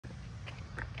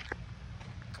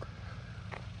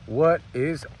What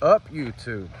is up,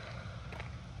 YouTube?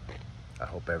 I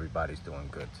hope everybody's doing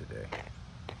good today.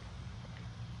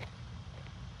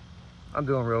 I'm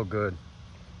doing real good.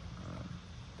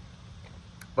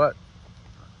 But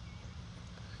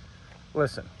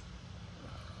listen,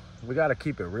 we got to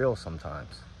keep it real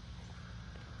sometimes.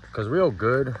 Because real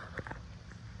good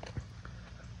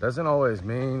doesn't always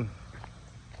mean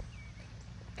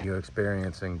you're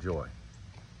experiencing joy.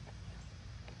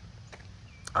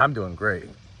 I'm doing great.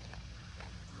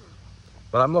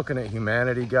 But I'm looking at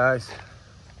humanity, guys,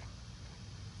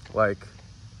 like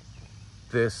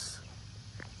this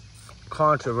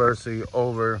controversy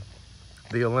over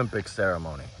the Olympic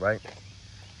ceremony, right?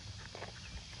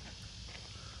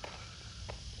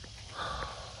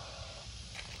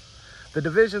 The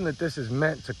division that this is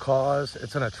meant to cause,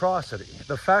 it's an atrocity.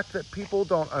 The fact that people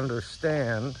don't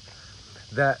understand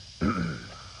that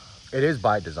it is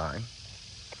by design,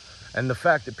 and the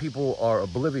fact that people are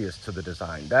oblivious to the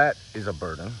design, that is a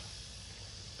burden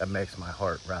that makes my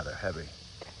heart rather heavy.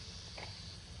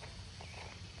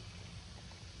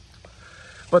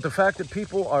 But the fact that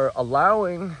people are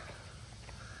allowing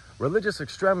religious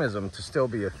extremism to still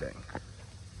be a thing,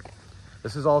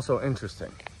 this is also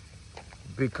interesting,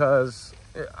 because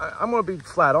I'm gonna be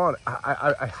flat on.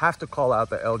 I have to call out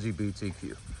the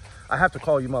LGBTQ. I have to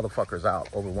call you motherfuckers out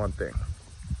over one thing.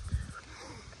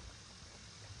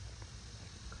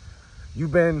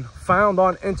 You've been found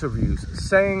on interviews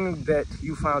saying that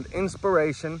you found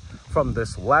inspiration from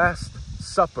this Last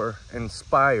Supper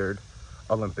inspired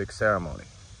Olympic ceremony.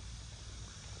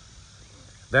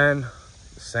 Then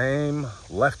the same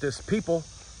leftist people,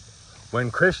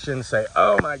 when Christians say,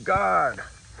 oh my God,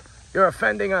 you're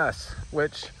offending us,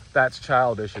 which that's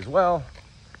childish as well.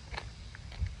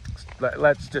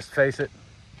 Let's just face it.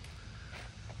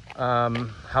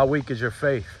 How weak is your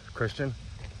faith, Christian?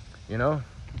 You know?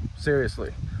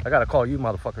 Seriously, I gotta call you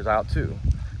motherfuckers out too,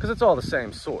 because it's all the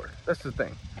same sword. That's the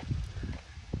thing.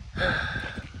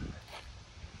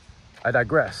 I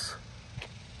digress.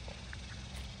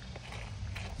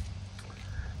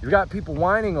 You've got people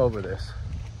whining over this,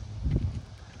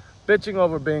 bitching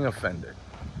over being offended,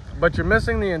 but you're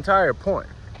missing the entire point.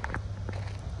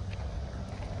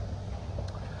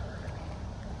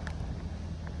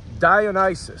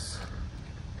 Dionysus.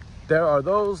 There are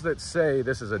those that say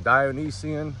this is a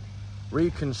Dionysian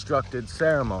reconstructed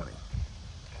ceremony.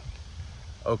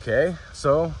 Okay,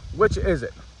 so which is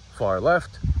it? Far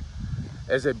left?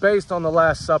 Is it based on the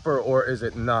Last Supper or is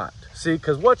it not? See,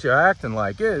 because what you're acting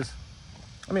like is,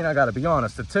 I mean, I gotta be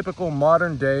honest, a typical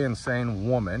modern day insane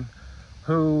woman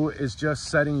who is just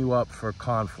setting you up for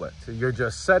conflict. You're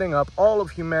just setting up all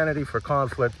of humanity for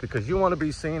conflict because you want to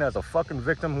be seen as a fucking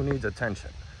victim who needs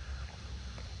attention.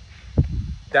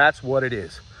 That's what it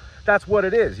is. That's what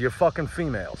it is. You're fucking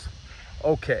females.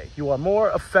 Okay, you are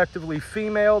more effectively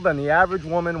female than the average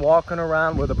woman walking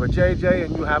around with a vajayjay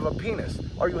and you have a penis.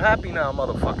 Are you happy now,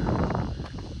 motherfucker?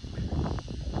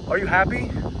 Are you happy?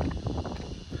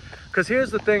 Because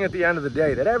here's the thing at the end of the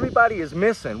day that everybody is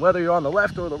missing, whether you're on the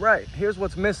left or the right. Here's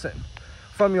what's missing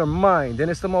from your mind, and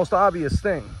it's the most obvious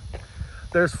thing.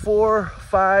 There's 4,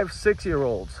 5,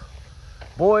 6-year-olds,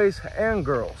 boys and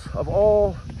girls of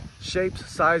all shapes,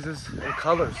 sizes, and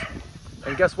colors.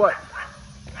 And guess what?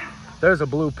 There's a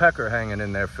blue pecker hanging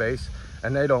in their face,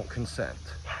 and they don't consent.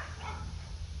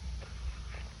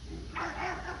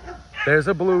 There's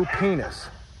a blue penis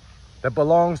that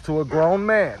belongs to a grown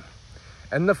man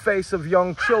in the face of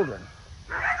young children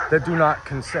that do not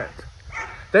consent.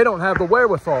 They don't have the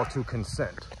wherewithal to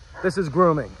consent. This is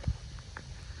grooming.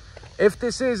 If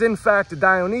this is, in fact, a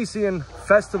Dionysian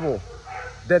festival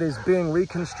that is being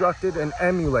reconstructed and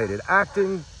emulated,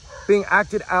 being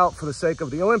acted out for the sake of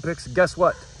the Olympics, guess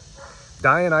what?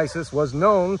 Dionysus was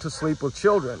known to sleep with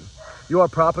children. You are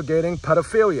propagating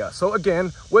pedophilia. So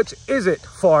again, which is it,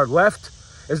 far left?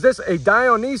 Is this a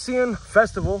Dionysian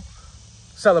festival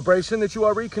celebration that you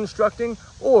are reconstructing?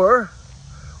 Or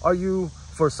are you,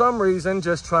 for some reason,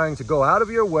 just trying to go out of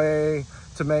your way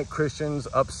to make Christians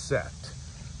upset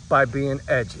by being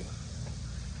edgy?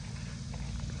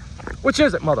 Which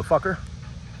is it, motherfucker?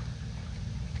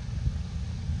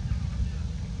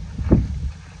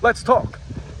 Let's talk.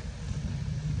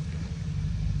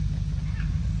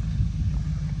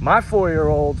 My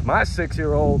 4-year-olds, my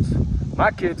 6-year-olds,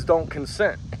 my kids don't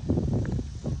consent.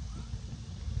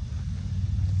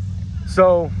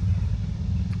 So,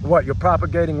 what, you're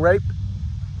propagating rape?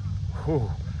 Whew,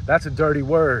 that's a dirty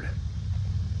word.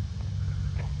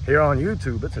 Here on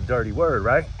YouTube, it's a dirty word,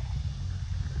 right?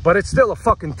 But it's still a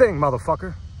fucking thing,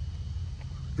 motherfucker.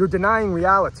 You're denying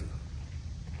reality.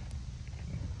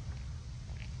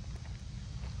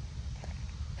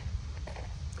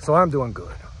 So I'm doing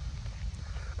good.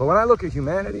 But when I look at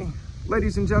humanity,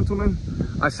 ladies and gentlemen,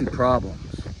 I see problems.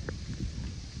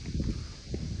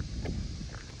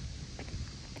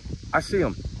 I see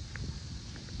them.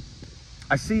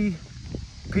 I see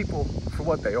people for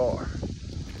what they are.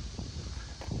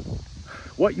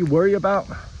 What you worry about,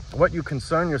 what you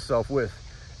concern yourself with,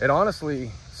 it honestly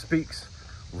speaks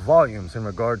volumes in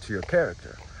regard to your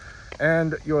character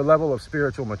and your level of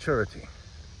spiritual maturity.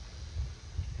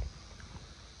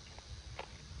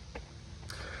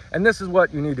 And this is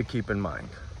what you need to keep in mind.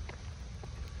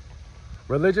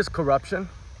 Religious corruption,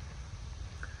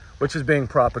 which is being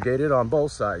propagated on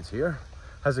both sides here,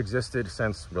 has existed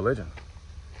since religion.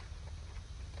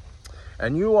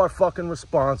 And you are fucking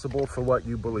responsible for what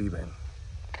you believe in.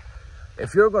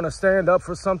 If you're gonna stand up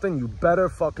for something, you better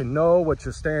fucking know what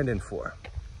you're standing for.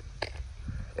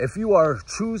 If you are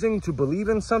choosing to believe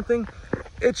in something,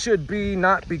 it should be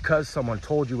not because someone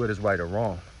told you it is right or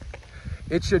wrong.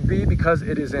 It should be because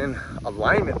it is in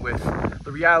alignment with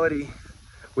the reality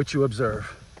which you observe.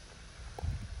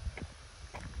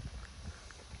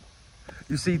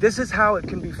 You see, this is how it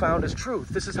can be found as truth.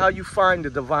 This is how you find the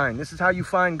divine. This is how you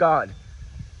find God.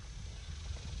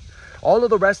 All of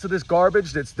the rest of this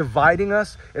garbage that's dividing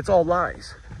us, it's all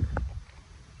lies.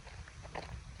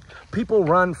 People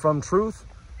run from truth,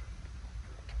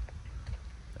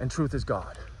 and truth is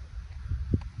God.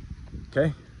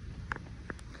 Okay?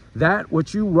 That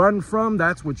which you run from,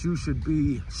 that's what you should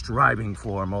be striving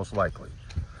for, most likely.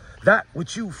 That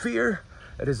which you fear,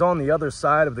 it is on the other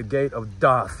side of the gate of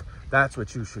death. That's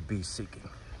what you should be seeking.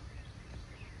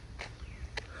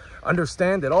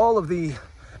 Understand that all of the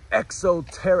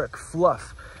exoteric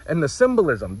fluff and the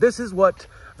symbolism, this is what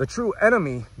the true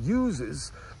enemy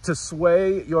uses to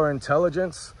sway your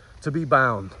intelligence to be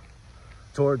bound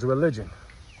towards religion.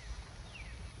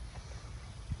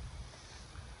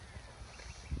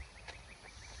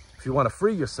 If you want to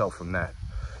free yourself from that,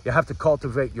 you have to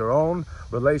cultivate your own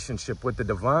relationship with the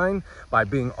divine by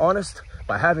being honest,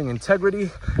 by having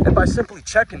integrity, and by simply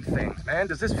checking things, man.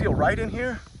 Does this feel right in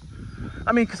here?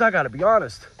 I mean, because I got to be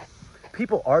honest.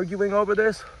 People arguing over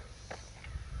this,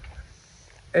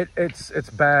 it's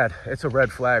bad. It's a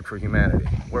red flag for humanity.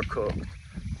 We're cooked.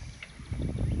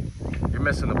 You're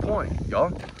missing the point,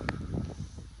 y'all.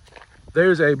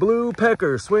 There's a blue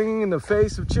pecker swinging in the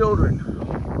face of children.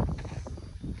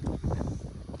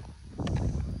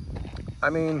 I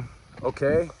mean,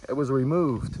 okay, it was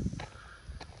removed.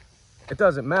 It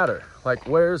doesn't matter. Like,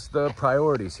 where's the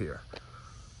priorities here?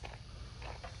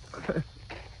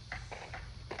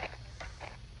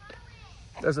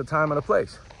 There's a time and a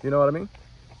place. You know what I mean?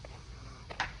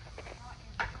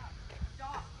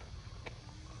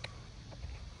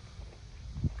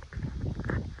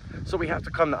 So we have to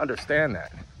come to understand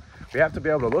that. We have to be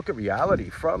able to look at reality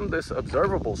from this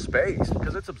observable space,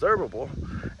 because it's observable,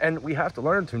 and we have to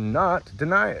learn to not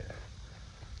deny it.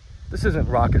 This isn't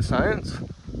rocket science.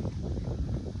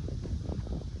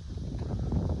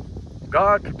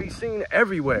 God could be seen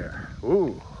everywhere.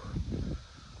 Ooh.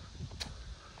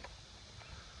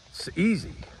 It's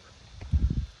easy.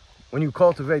 When you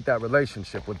cultivate that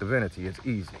relationship with divinity, it's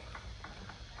easy.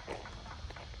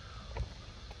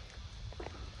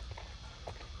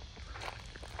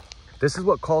 This is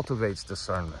what cultivates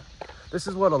discernment. This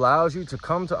is what allows you to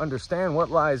come to understand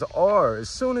what lies are as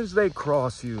soon as they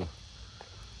cross you.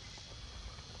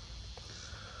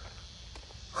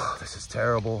 This is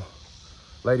terrible.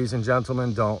 Ladies and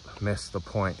gentlemen, don't miss the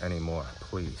point anymore,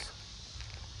 please.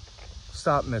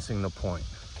 Stop missing the point.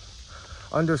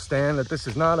 Understand that this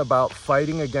is not about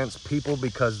fighting against people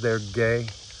because they're gay.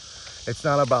 It's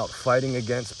not about fighting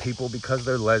against people because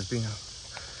they're lesbian.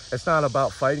 It's not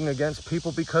about fighting against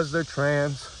people because they're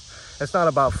trans. It's not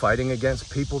about fighting against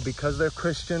people because they're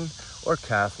Christian or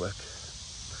Catholic.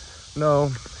 No,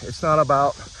 it's not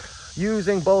about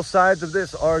using both sides of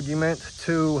this argument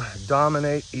to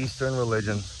dominate Eastern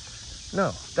religions.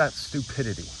 No, that's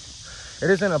stupidity.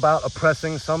 It isn't about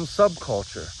oppressing some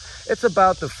subculture. It's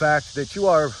about the fact that you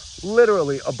are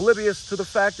literally oblivious to the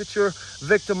fact that you're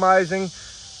victimizing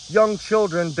young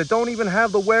children that don't even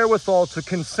have the wherewithal to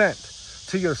consent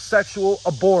to your sexual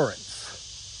abhorrence.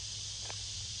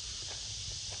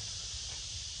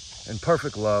 In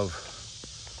perfect love,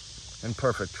 in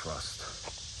perfect trust.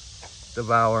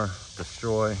 Devour,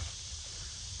 destroy,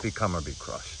 become or be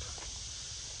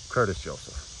crushed. Curtis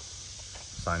Joseph,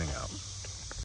 signing out.